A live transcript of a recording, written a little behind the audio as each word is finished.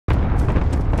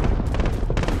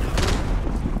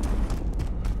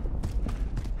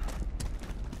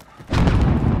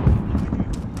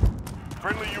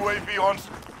UAV on.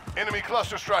 Enemy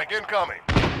cluster strike incoming.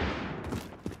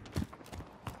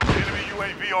 Enemy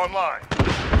UAV online.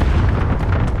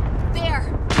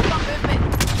 There! Got movement!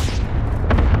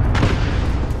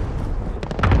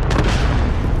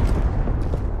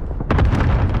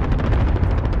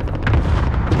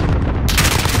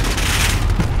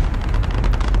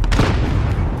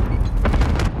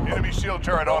 Enemy shield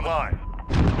turret online.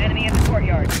 Enemy in the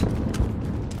courtyard.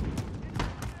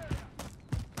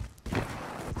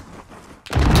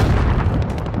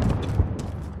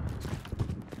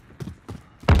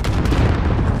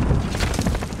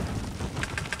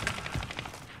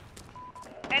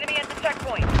 Enemy at the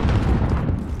checkpoint.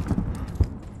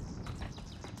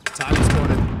 Time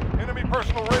spotted. Enemy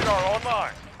personal radar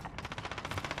online.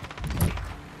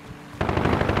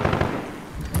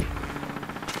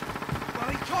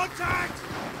 Contact!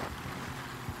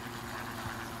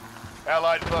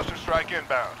 Allied cluster strike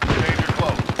inbound. Danger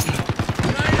close.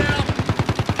 Grenade out!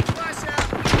 Flash out!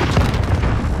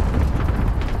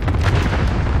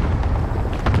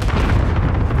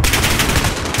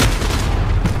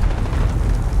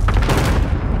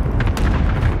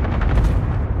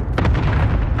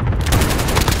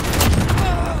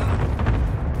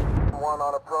 One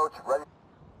on approach, ready.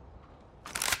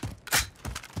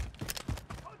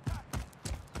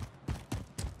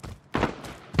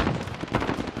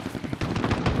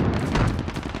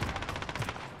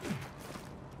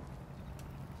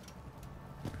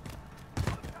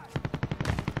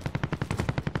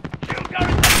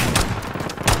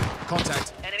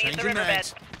 Contact. Enemy at the Changing riverbed.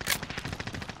 mags.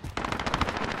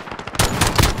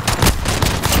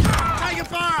 Taking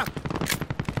fire!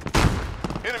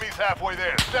 Enemy's halfway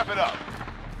there. Step it up.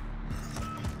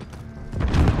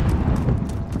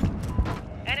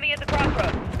 Enemy at the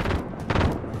crossroads.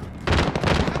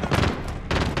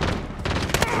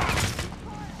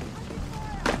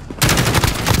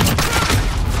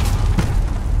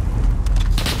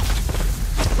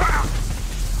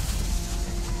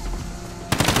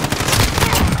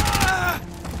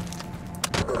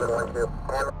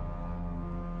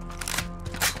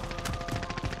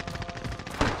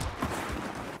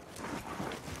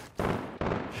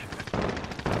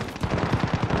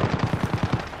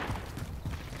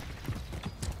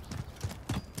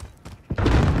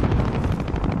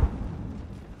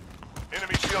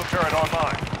 Enemy shield turret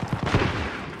online.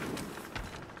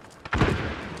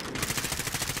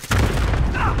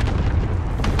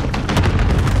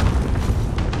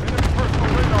 Enemy personal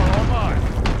radar online.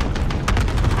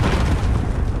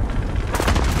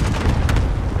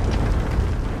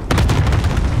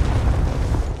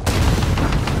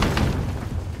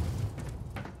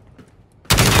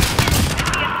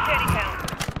 Enemy at the steady pound.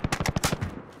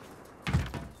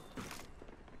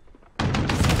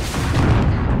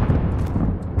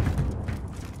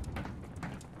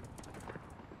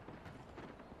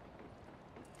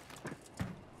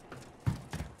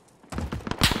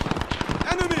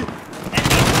 Enemy!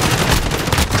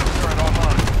 Turret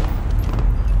online.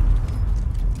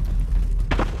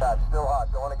 Still hot.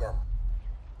 Going again.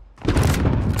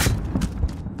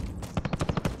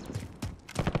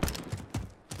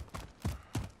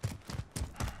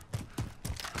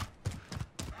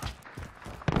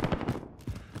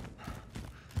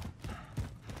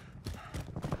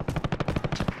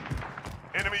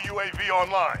 Enemy UAV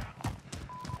online.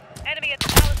 Enemy at the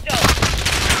Palace Dome.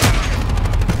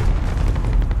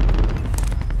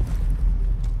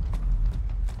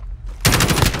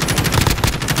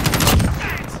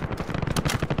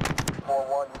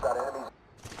 You got enemies.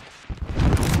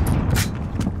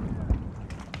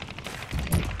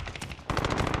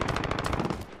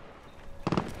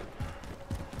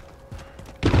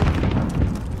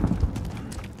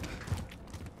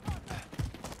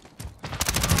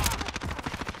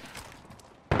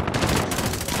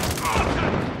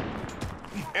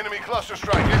 Enemy cluster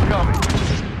strike incoming.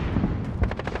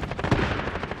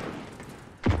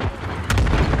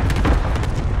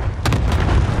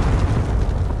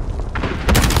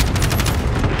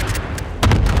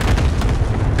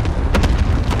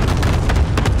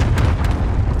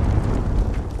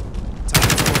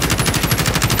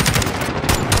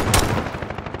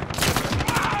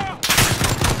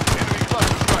 Enemy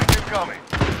cluster strike incoming.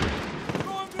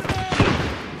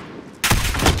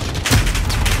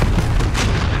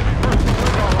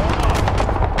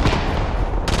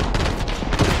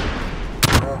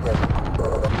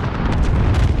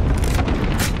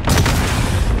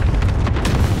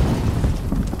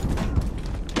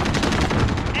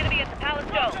 Enemy at the Palace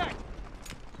Dome.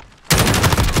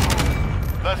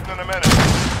 Less than a minute.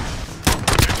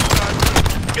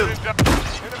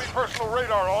 Enemy personal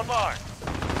radar online.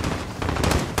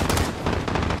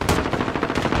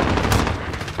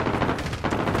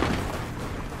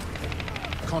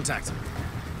 Contact.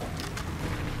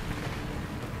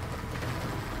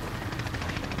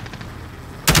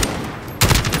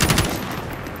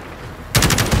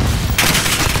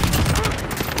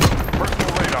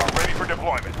 Personal radar ready for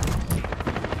deployment.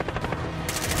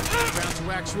 Ground to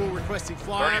actual, requesting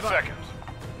 30 flyover. seconds.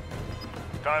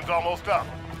 Time's almost up.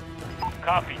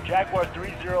 Copy. Jaguar 3-0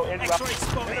 in route. X-ray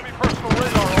spotted. Enemy personal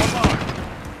radar online.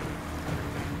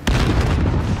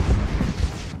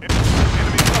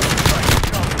 Enemy cluster strike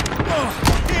incoming.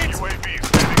 Hit! UAV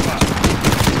standing by.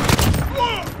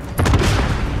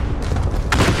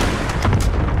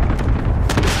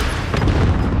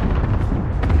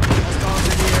 Hostiles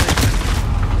in the area.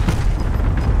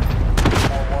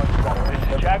 This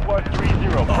is Jaguar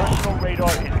 3-0. Personal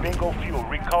radar is bingo fuel.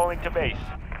 Recalling to base.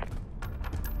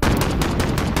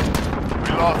 We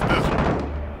lost this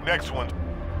one. Next one.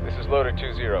 This is Loader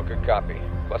 2-0. Good copy.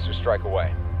 Cluster strike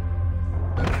away.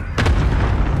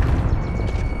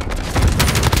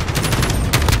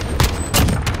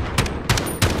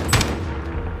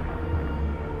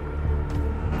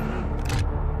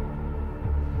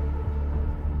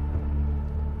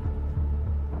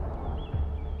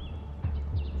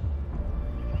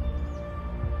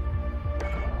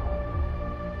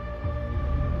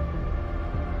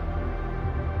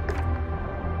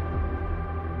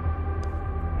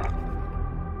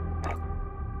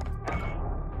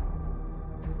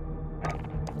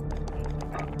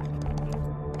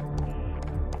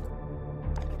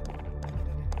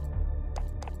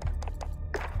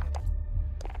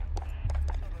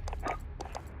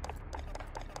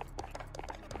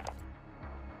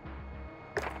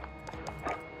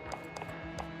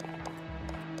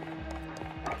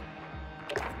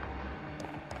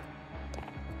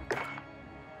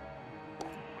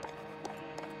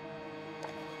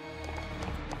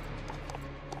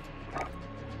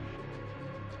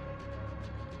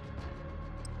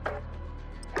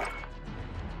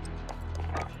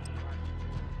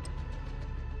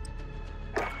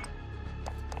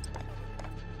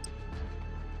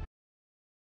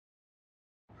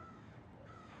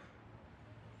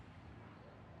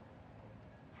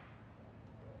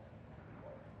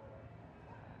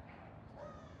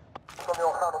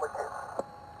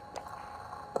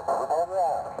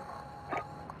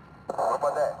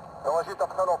 ВПД, доложить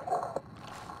обстановку.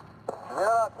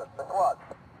 12, доклад.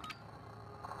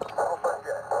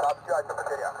 Сообщайте о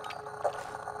потерях.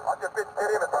 Оцепить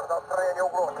периметр до устранения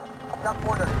угрозы. Как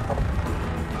поняли?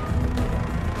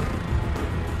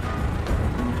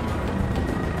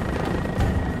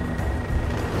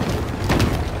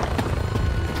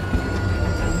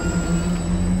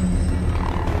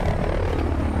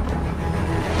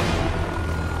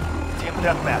 Team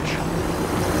deathmatch.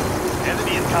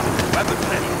 Enemy incoming. Weapons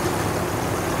ready.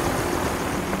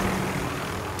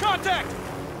 Contact!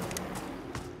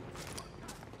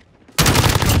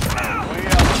 We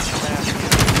are on command.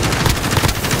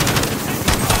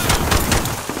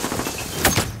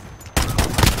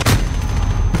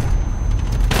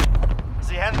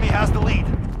 The enemy has the lead.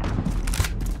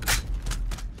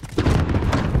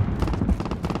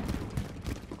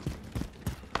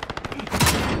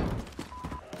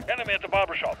 Enemy at the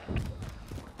barber shop.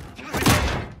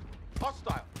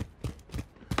 Hostile.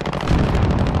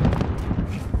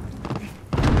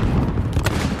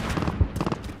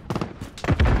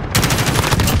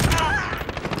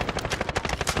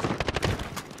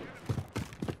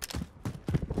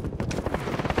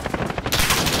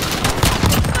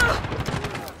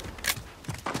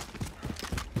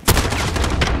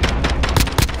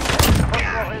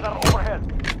 Personal radar overhead.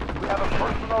 We have a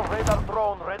personal radar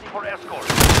drone ready for escort.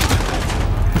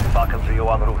 Falcon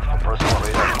 301 route for personal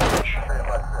radar coverage.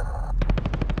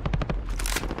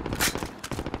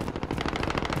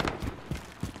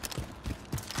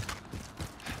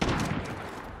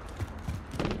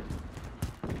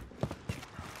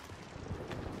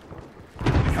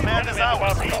 Command is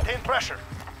ours. Maintain pressure.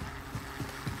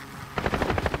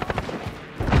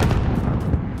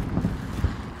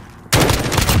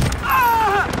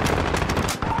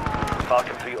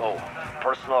 Falcon 3-0.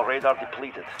 Personal radar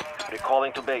depleted.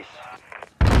 Recalling to base.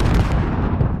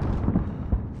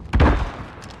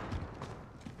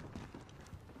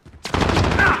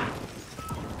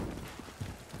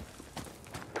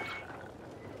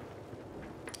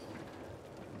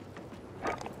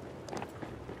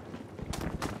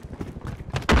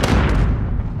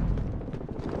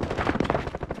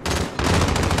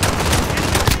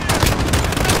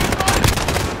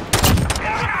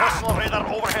 Personal radar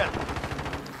overhead.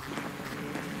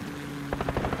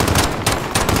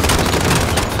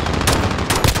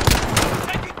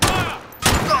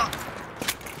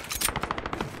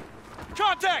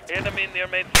 near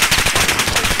main.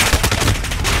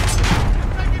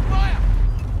 Taking fire!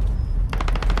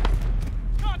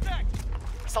 Contact!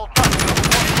 Солдат!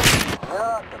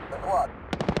 Ясно, захват.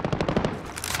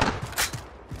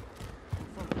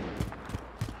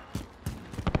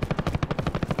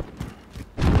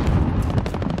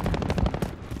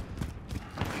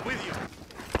 With you.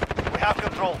 We have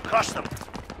control. Crush them.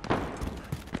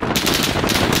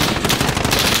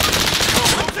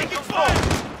 I'm taking fire!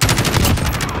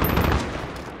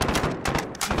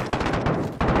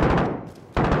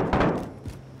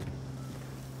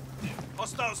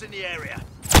 Hostiles in the area.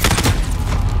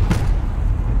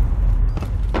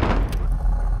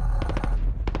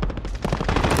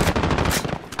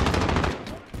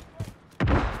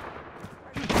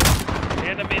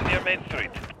 Enemy near main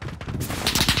street.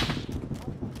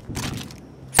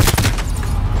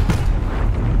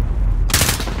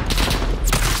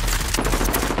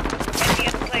 Enemy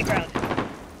at the playground.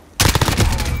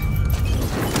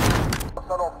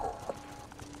 Установку.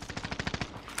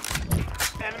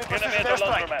 Enemy Enemy precision at the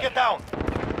airstrike. laundromat. Get down.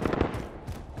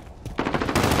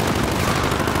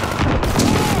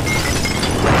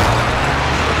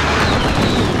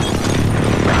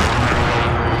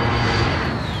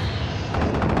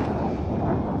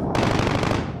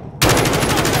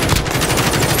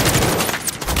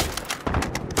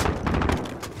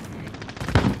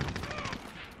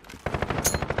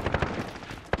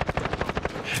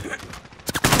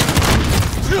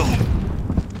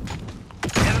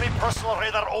 Enemy personal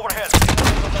radar overhead.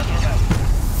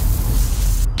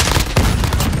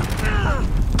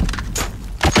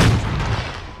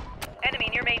 Enemy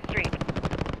near Main Street.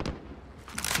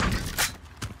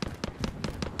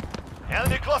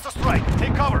 Enemy cluster strike.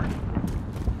 Take cover.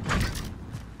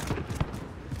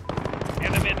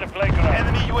 Enemy at the playground.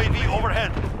 Enemy UAV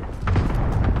overhead.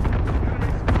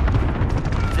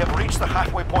 They've reached the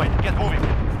halfway point. Get moving.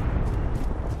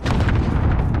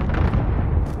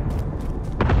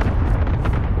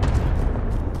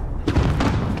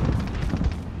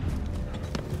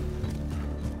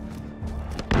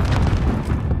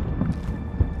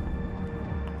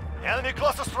 Enemy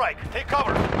cluster strike. Take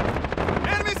cover.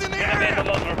 Enemies in the Enemy at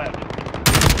the area! laundromat.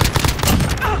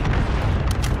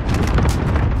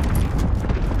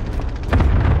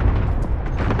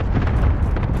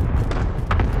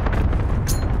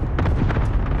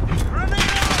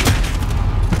 Grenade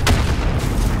out!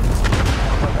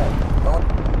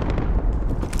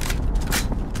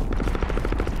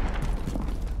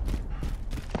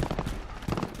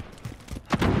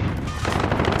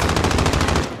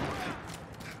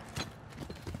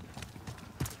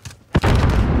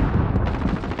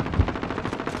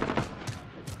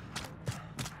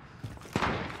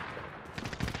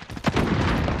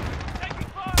 Taking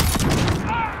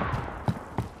fire!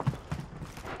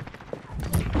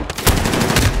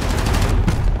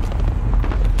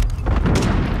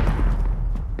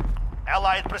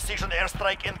 Allied precision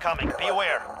airstrike incoming. Be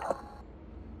aware.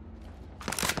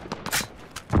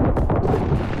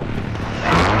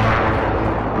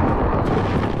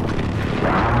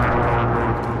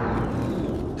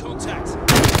 Contact!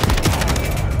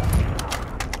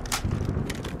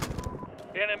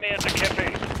 Enemy at the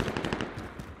cafe.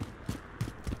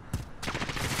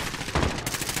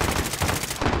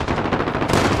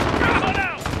 Come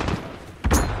out!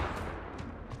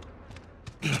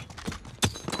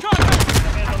 Contact!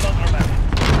 Enemy at the laundromat.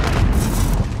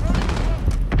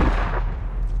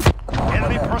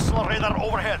 Enemy personal radar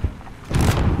overhead.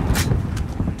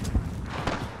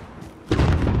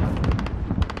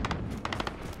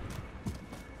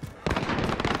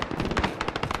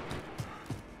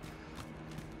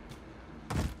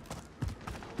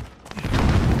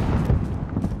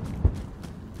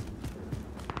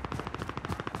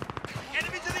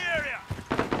 Enemies in the area!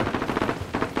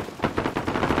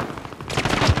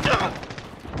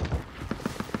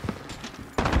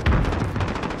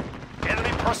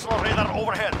 Enemy personal radar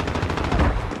overhead.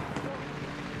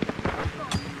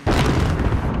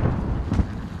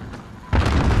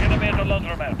 Enemy at the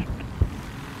laundromat.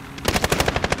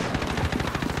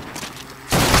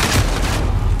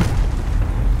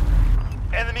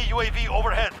 Enemy UAV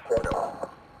overhead.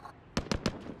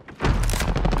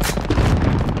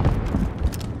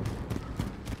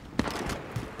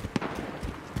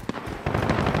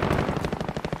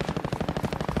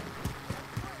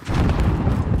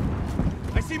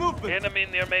 I see movement! Enemy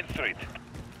near main street.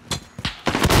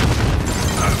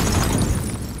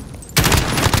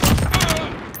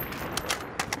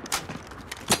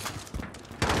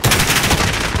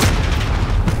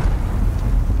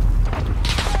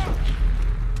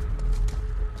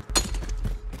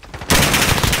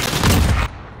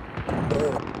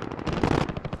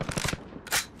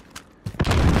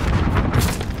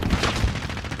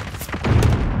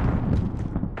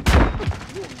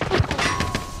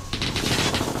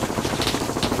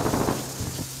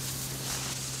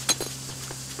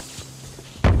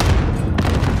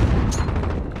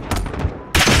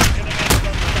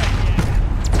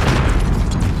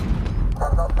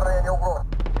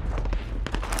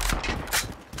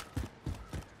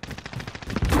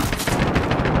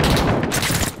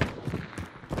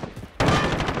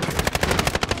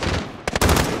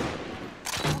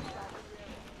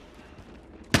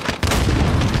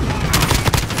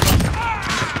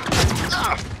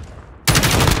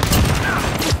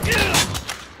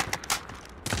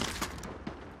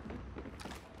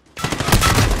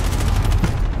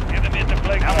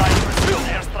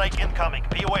 incoming.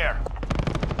 Be aware.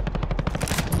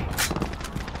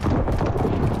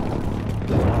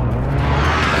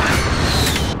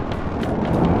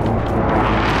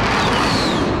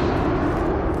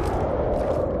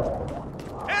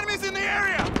 Enemies in the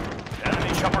area!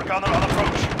 Enemy chopper gunner on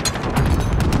approach.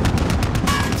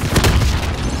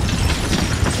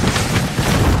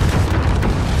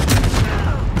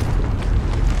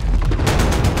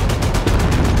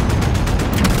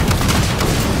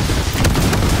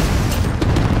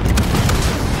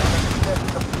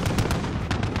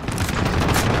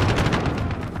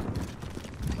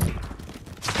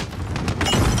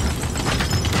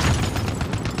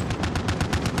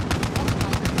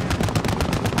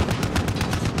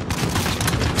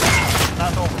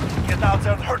 Not over. Get out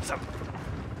there and hurt them.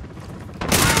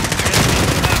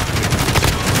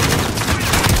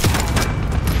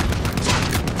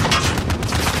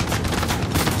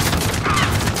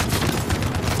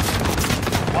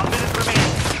 One minute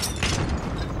remaining.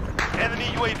 Enemy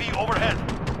UAV overhead.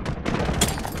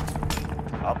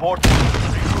 Abort.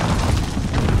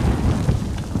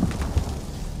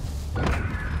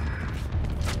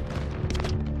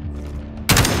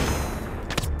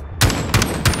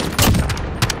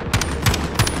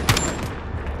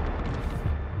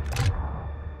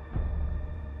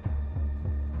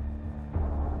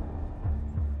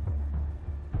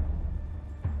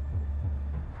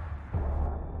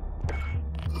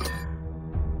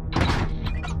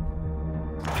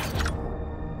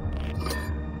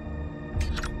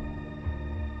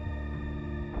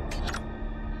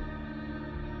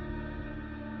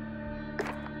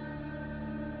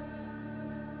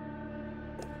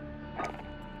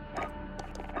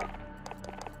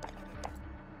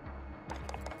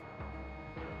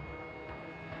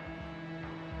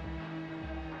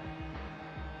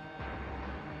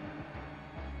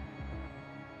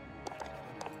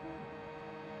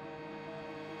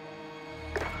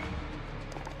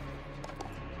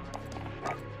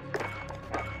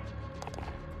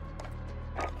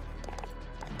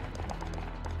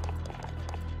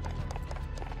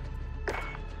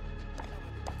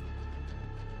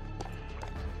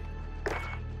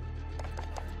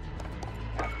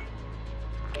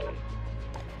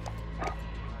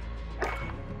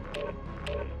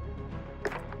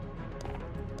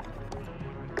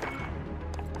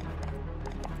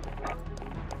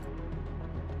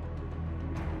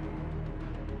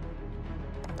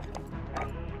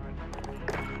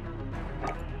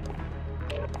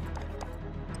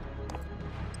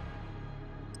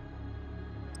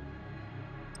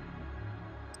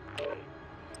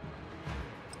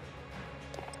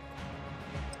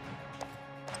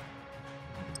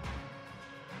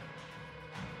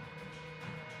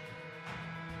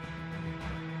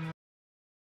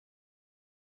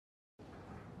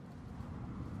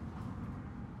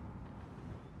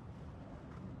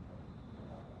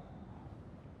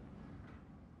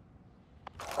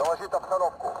 Доложить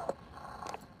обстановку.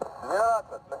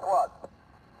 12, на склад.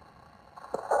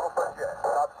 ОПЧ,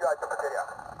 сообщайте о потерях.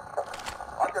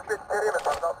 Окрепить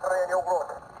периметр до устранения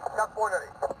угрозы. Как поняли?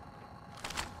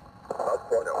 Вас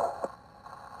понял.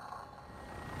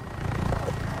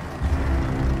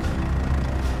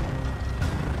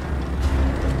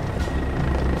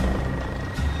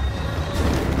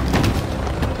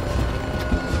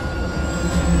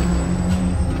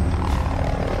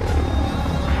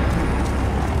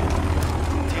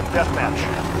 Deathmatch.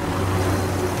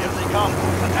 Here they come.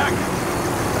 Attack!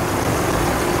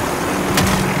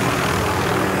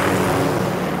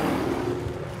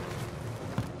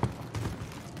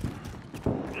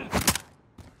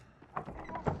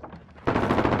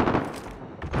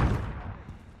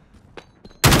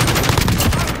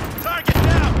 Target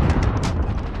down!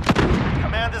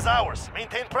 Command is ours.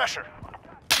 Maintain pressure.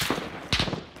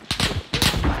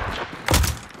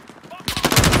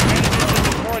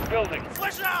 Building.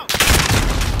 Flash it out!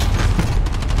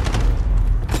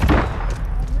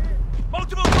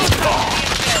 Multiple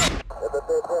contacts!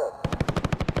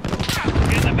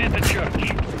 In the method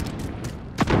church.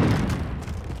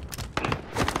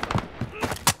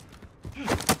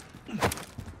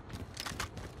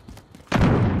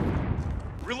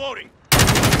 Reloading!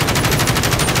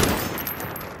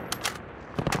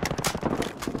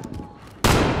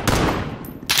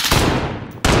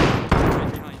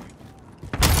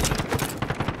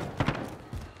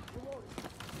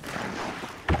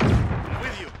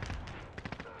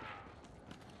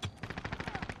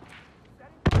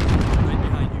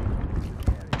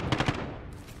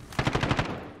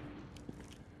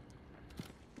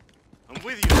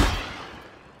 With you.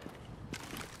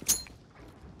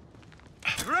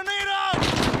 Grenade out!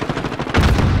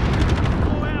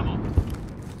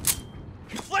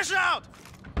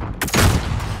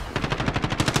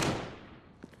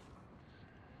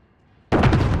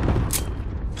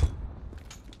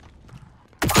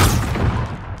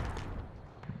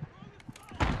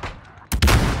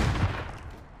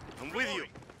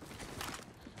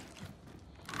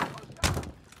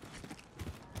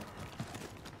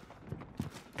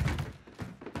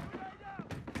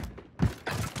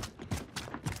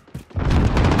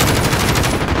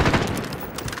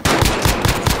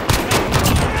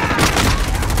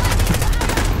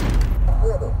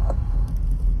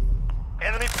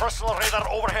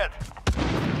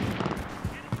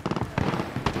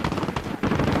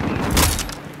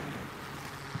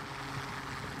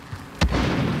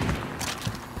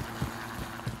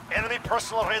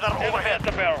 personal radar overhead.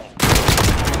 The barrel.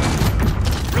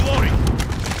 Reloading.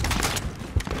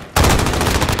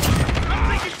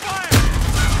 I'm taking fire.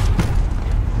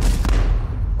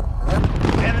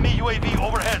 Enemy UAV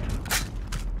overhead.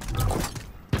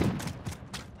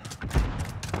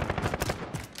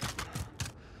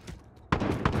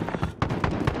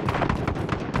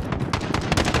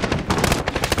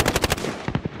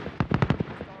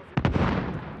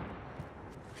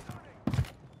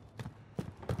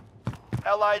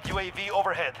 Allied UAV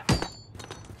overhead.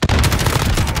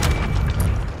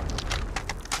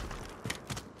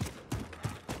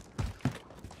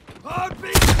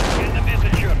 Heartbeat. Enemy at the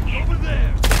church. Over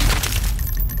there.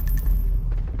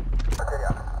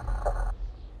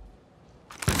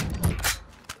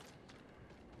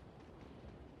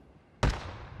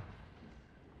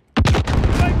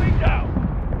 Sniping down.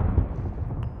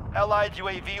 Allied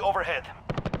UAV overhead.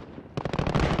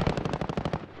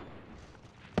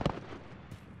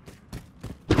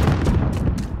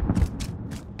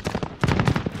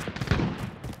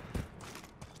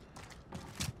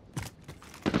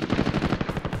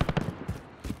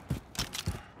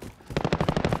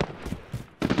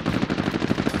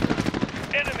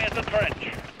 Enemy at the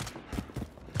trench.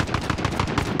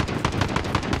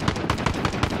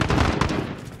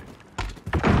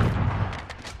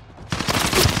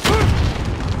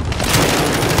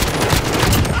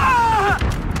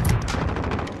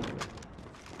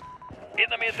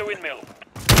 Enemy at the windmill.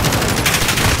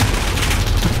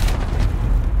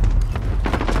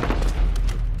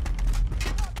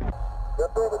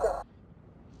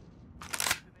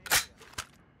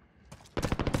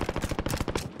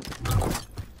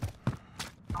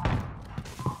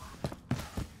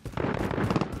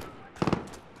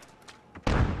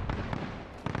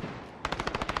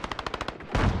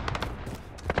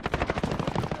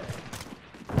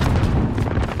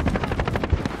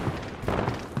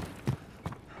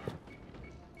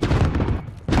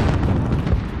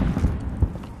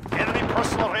 Enemy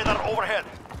personal radar overhead.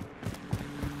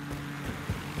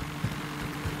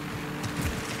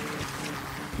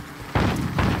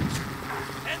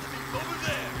 Enemy over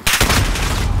there.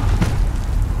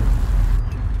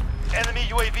 Enemy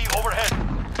UAV overhead.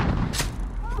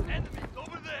 Enemy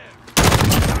over there.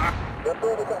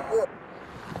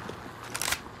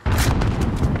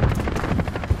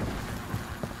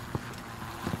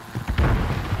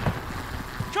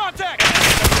 Contact.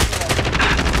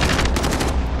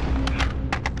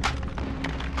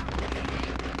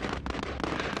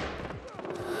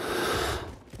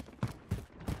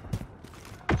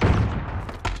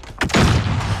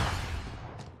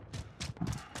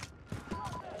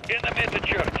 Enemy at the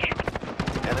church.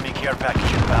 Enemy care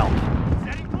package inbound.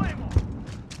 Setting Claymore.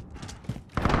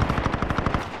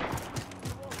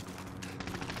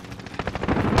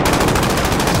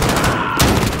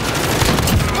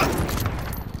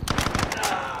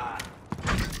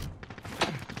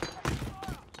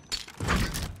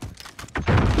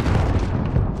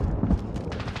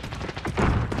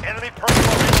 Enemy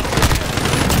personal radar.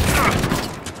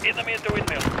 Enemy at the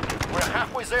windmill. We're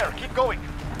halfway there. Keep going.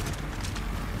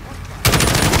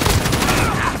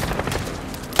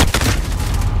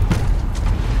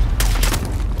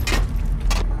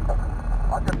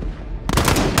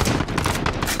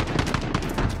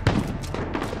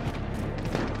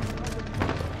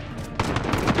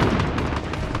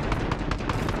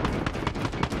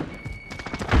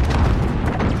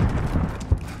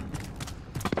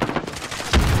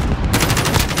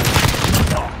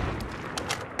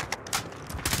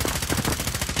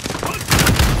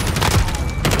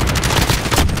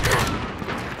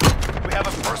 We have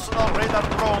a personal radar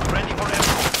drone ready for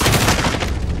escort.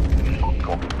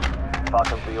 Copy.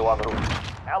 Falcon to you en route.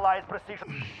 Allied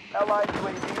precision. Allied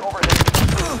UAV overhead.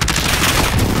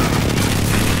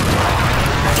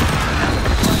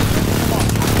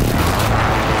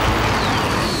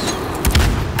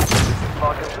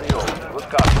 Falcon to you. Good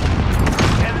copy.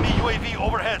 Enemy UAV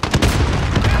overhead.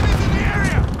 Enemies in the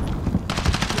area.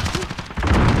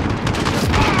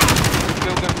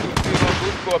 Building 2-0,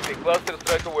 good copy. Cluster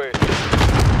strike away.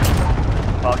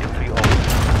 Falcon 3-0.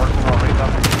 Personal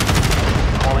radar.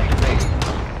 Calling to base.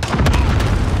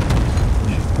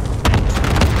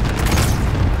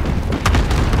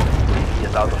 He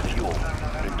is out of fuel.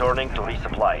 Returning to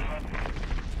resupply.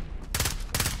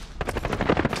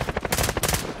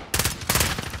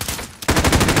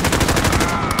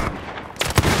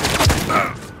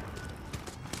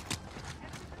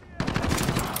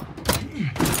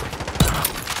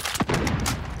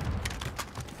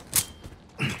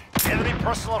 Enemy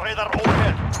personal radar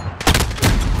overhead.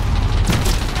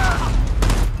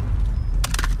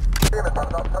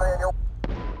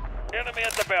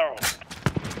 barrel.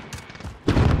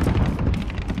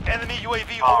 Enemy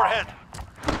UAV overhead.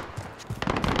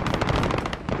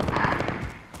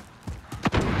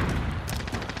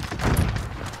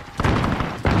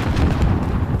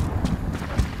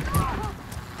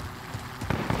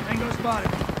 Tango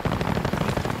spotted.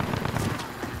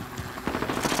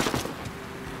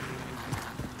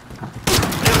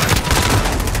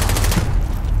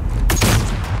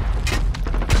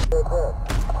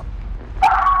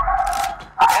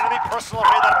 Enemy personal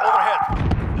radar overhead.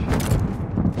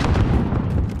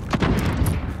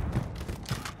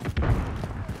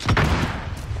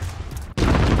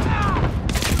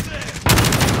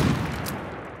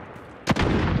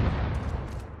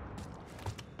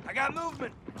 I got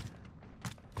movement.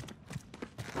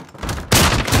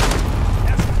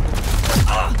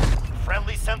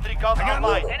 Friendly sentry gun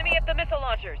online. Enemy at the missile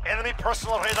launchers. Enemy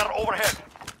personal radar overhead.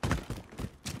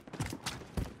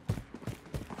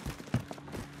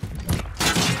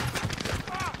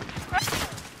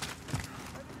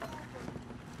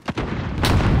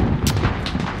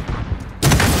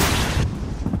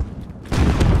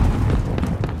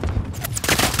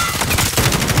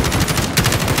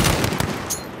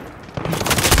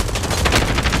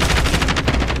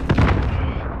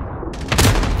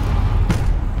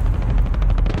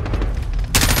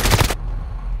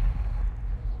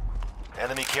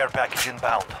 Enemy care package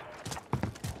inbound.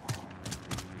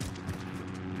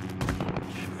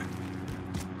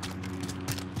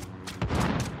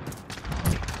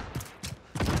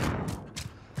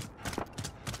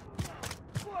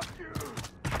 Fuck you.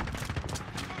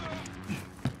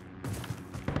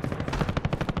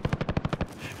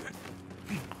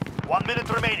 1 minute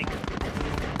remaining.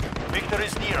 Victor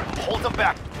is near. Hold them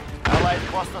back. Allied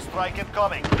cluster strike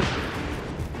incoming.